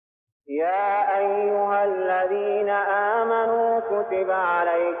يا أيها الذين آمنوا كتب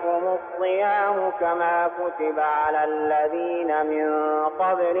عليكم الصيام كما كتب على الذين من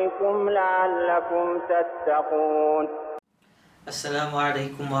قبلكم لعلكم تتقون. السلام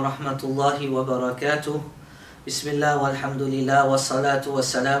عليكم ورحمة الله وبركاته. بسم الله والحمد لله والصلاة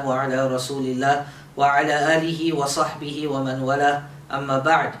والسلام على رسول الله وعلى آله وصحبه ومن والاه. أما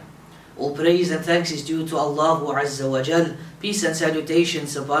بعد. All praise and thanks is due to Allah Azza wa Jal. Peace and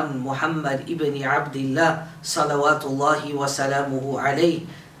salutations upon Muhammad ibn Abdullah salawatullahi wa salamuhu alayh.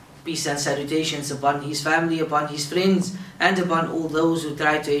 Peace and salutations upon his family, upon his friends, and upon all those who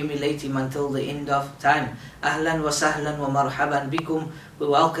try to emulate him until the end of time. Ahlan wa sahlan wa marhaban bikum. We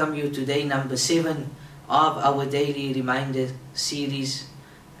welcome you to day number 7 of our daily reminder series,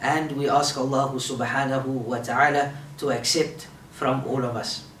 and we ask Allah subhanahu wa ta'ala to accept from all of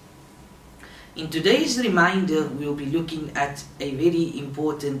us. In today's reminder, we will be looking at a very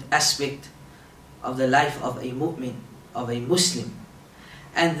important aspect of the life of a mu'min, of a Muslim,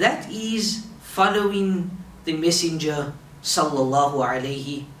 and that is following the Messenger sallallahu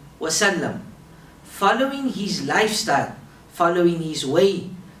alayhi wasallam, following his lifestyle, following his way,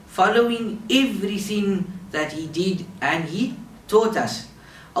 following everything that he did and he taught us.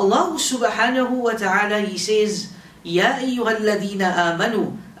 Allah subhanahu wa ta'ala, he says, Ya ayyuhalladhina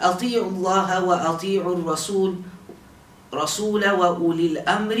amanu أطيعوا الله وأطيعوا الرسول وأولي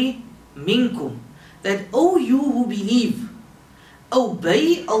الأمر منكم. That, O you who believe,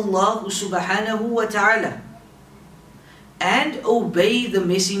 obey Allah subhanahu wa ta'ala and obey the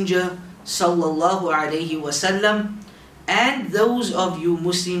Messenger sallallahu alayhi wa sallam and those of you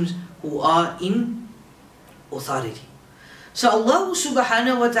Muslims who are in authority. So Allah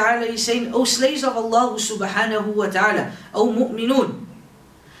subhanahu wa ta'ala is saying, O slaves of Allah subhanahu wa ta'ala, O mu'minun,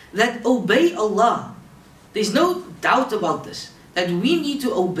 that obey Allah. There's no doubt about this, that we need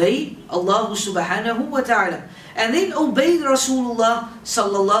to obey Allah subhanahu wa ta'ala, and then obey Rasulullah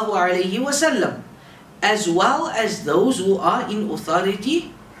sallallahu alayhi wa sallam, as well as those who are in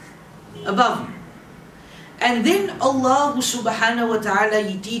authority above you. And then Allah subhanahu wa ta'ala,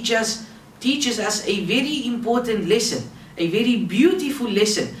 He teaches us a very important lesson, a very beautiful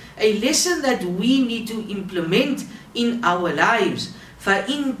lesson, a lesson that we need to implement in our lives.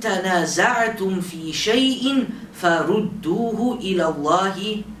 فَإِن تَنَازَعْتُمْ فِي شَيْءٍ فَرُدُّوهُ إِلَى اللَّهِ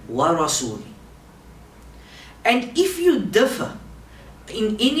وَرَسُولِهِ. And if you differ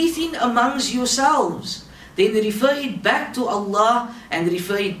in anything amongst yourselves, then refer it back to Allah and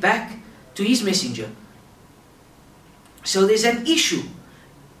refer it back to His Messenger. So there's an issue,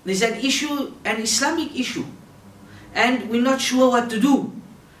 an Islamic issue, and we're not sure what to do.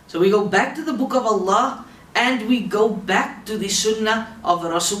 So we go back to the book of Allah, and we go back to the sunnah of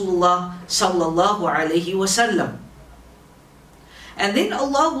Rasulullah sallallahu alayhi wa sallam. And then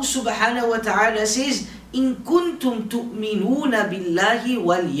Allah subhanahu wa ta'ala says, إِن كُنْتُمْ تُؤْمِنُونَ بِاللَّهِ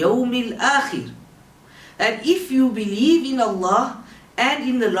وَالْيَوْمِ الْآخِرِ. That if you believe in Allah and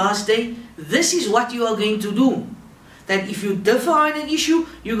in the last day, this is what you are going to do. That if you differ on an issue,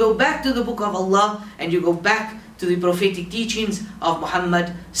 you go back to the book of Allah and you go back to the prophetic teachings of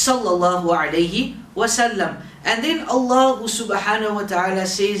Muhammad sallallahu alayhi wasallam. And then Allah subhanahu wa ta'ala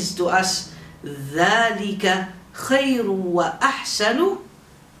says to us, ذَلِكَ خَيْرٌ وَأَحْسَنُ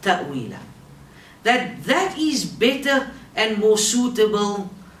تَأْوِيلًا. That is better and more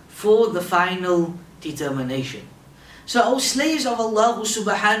suitable for the final determination. So, O slaves of Allah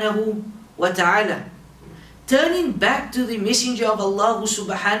subhanahu wa ta'ala, turning back to the Messenger of Allah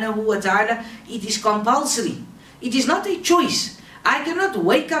subhanahu wa ta'ala, it is compulsory. It is not a choice. I cannot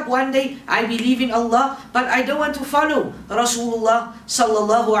wake up one day, I believe in Allah, but I don't want to follow Rasulullah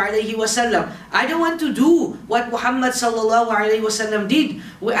sallallahu alayhi wasallam. I don't want to do what Muhammad sallallahu alayhi wasallam did.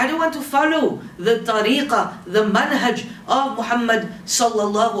 I don't want to follow the tariqah, the manhaj of Muhammad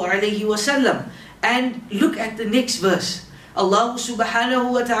sallallahu alayhi wasallam. And look at the next verse. Allah subhanahu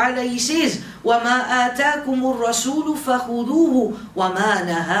wa ta'ala, He says, وَمَا آتَاكُمُ الرَّسُولُ فَخُذُوهُ وَمَا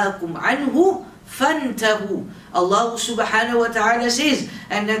نَهَاكُمْ عَنْهُ فَانْتَهُوا. Allah subhanahu wa ta'ala says,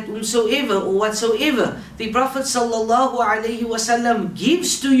 and that whatsoever the Prophet sallallahu alayhi wasallam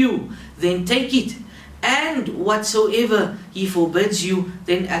gives to you, then take it, and whatsoever he forbids you,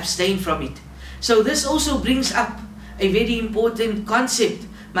 then abstain from it. So this also brings up a very important concept,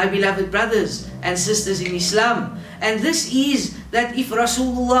 my beloved brothers and sisters in Islam, and this is that if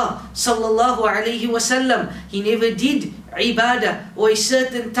Rasulullah sallallahu alayhi wasallam, he never did ibadah or a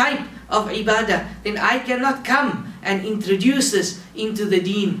certain type of ibadah, then I cannot come and introduce this into the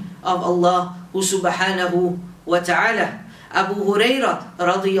deen of Allah subhanahu wa ta'ala. Abu Hurairah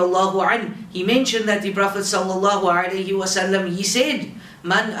radiyallahu anhu, he mentioned that the Prophet sallallahu alayhi wasallam, he said,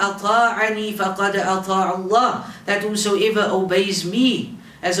 Man ata'ani faqad ata'a Allah. That whomsoever obeys me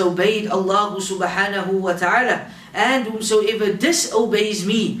has obeyed Allah subhanahu wa ta'ala. And whomsoever disobeys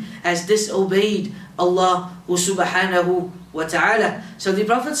me has disobeyed Allah subhanahu wa ta'ala. So the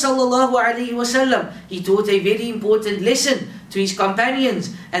Prophet sallallahu alaihi wasallam, he taught a very important lesson to his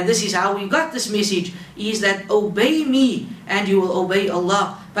companions, and this is how we got this message, is that obey me and you will obey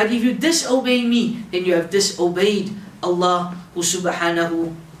Allah. But if you disobey me, then you have disobeyed Allah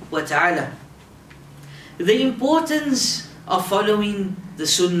subhanahu wa ta'ala. The importance of following the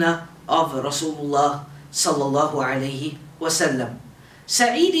sunnah of Rasulullah sallallahu alayhi wasallam.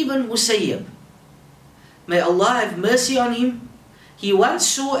 Sa'id ibn Musayyab, may Allah have mercy on him, he once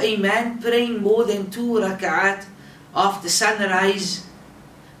saw a man praying more than 2 rak'at after sunrise,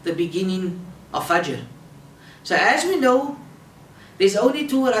 the beginning of Fajr. So as we know, there's only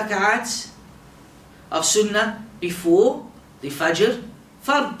 2 rak'ats of sunnah before the Fajr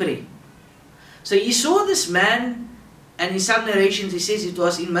Fard prayer. So he saw this man, and in some narrations he says it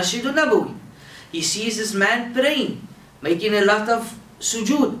was in Masjid al-Nabawi. He sees this man praying, making a lot of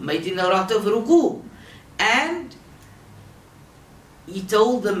sujood, making a lot of ruku. And he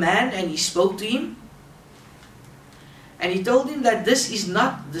told the man, and he spoke to him, and he told him that this is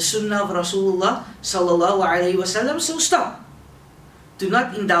not the sunnah of Rasulullah sallallahu alaihi wasallam, so stop. Do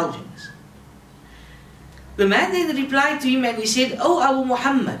not indulge in this. The man then replied to him and he said, "O Abu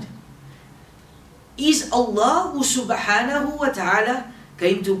Muhammad, is Allah subhanahu wa ta'ala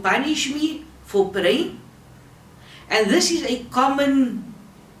going to punish me for praying?" And this is a common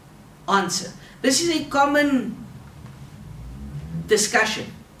answer. This is a common discussion.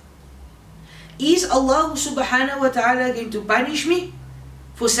 Is Allah subhanahu wa ta'ala going to punish me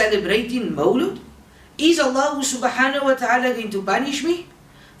for celebrating Mawlud? Is Allah subhanahu wa ta'ala going to punish me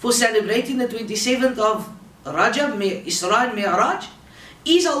for celebrating the 27th of Rajab, Isra and Mi'raj?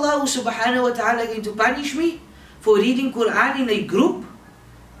 Is Allah subhanahu wa ta'ala going to punish me for reading Quran in a group?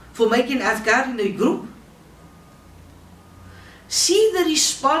 For making adhkar in a group? See the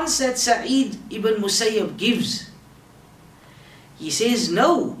response that Sa'id ibn Musayyab gives. He says,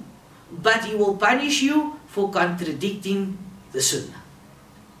 no, but he will punish you for contradicting the sunnah.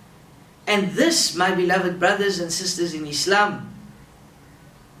 And this, my beloved brothers and sisters in Islam,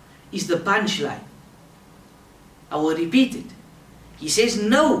 is the punchline. I will repeat it. He says,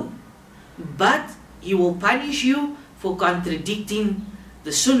 no, but he will punish you for contradicting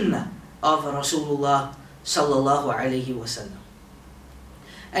the sunnah of Rasulullah sallallahu alayhi wasallam.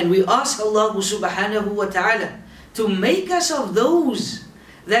 And we ask Allah subhanahu wa ta'ala to make us of those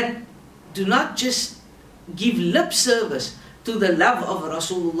that do not just give lip service to the love of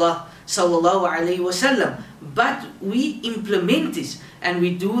Rasulullah sallallahu alayhi wasallam, but we implement this and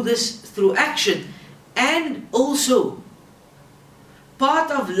we do this through action. And also,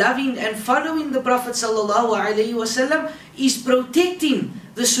 part of loving and following the Prophet sallallahu alayhi wasallam is protecting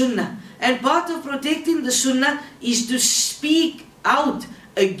the sunnah. And part of protecting the sunnah is to speak out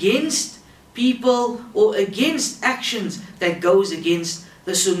against people or against actions that goes against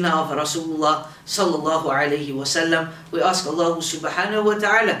the sunnah of Rasulullah sallallahu alayhi wasallam. We ask Allah subhanahu wa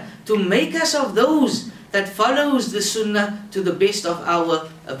ta'ala to make us of those that follows the sunnah to the best of our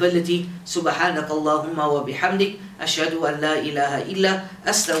ability. Subhanakallahumma wa bihamdik, ashhadu an la ilaha illa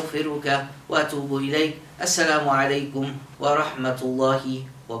astaghfiruka wa atubu ilayk. Assalamu alaikum wa rahmatullahi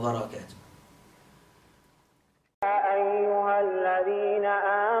wa barakatuh.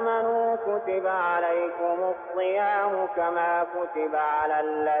 كتب عليكم الصيام كما كتب على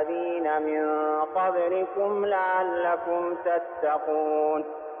الذين من قبلكم لعلكم تتقون